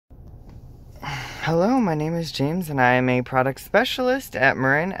Hello, my name is James and I am a product specialist at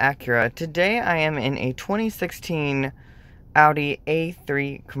Marin Acura. Today I am in a 2016 Audi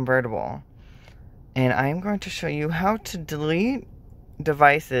A3 convertible and I am going to show you how to delete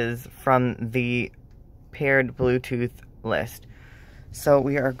devices from the paired Bluetooth list. So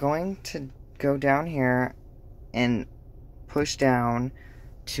we are going to go down here and push down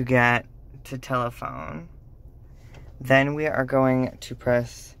to get to telephone. Then we are going to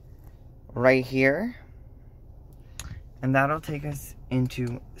press right here, and that'll take us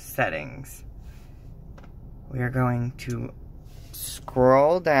into settings. We are going to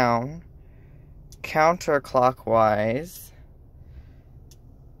scroll down counterclockwise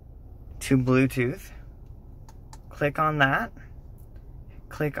to Bluetooth. Click on that,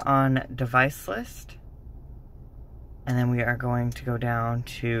 click on device list, and then we are going to go down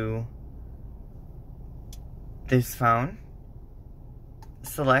to this phone,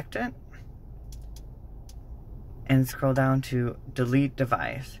 select it, and scroll down to delete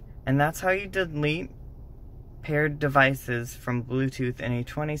device. And that's how you delete paired devices from Bluetooth in a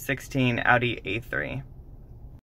 2016 Audi A3.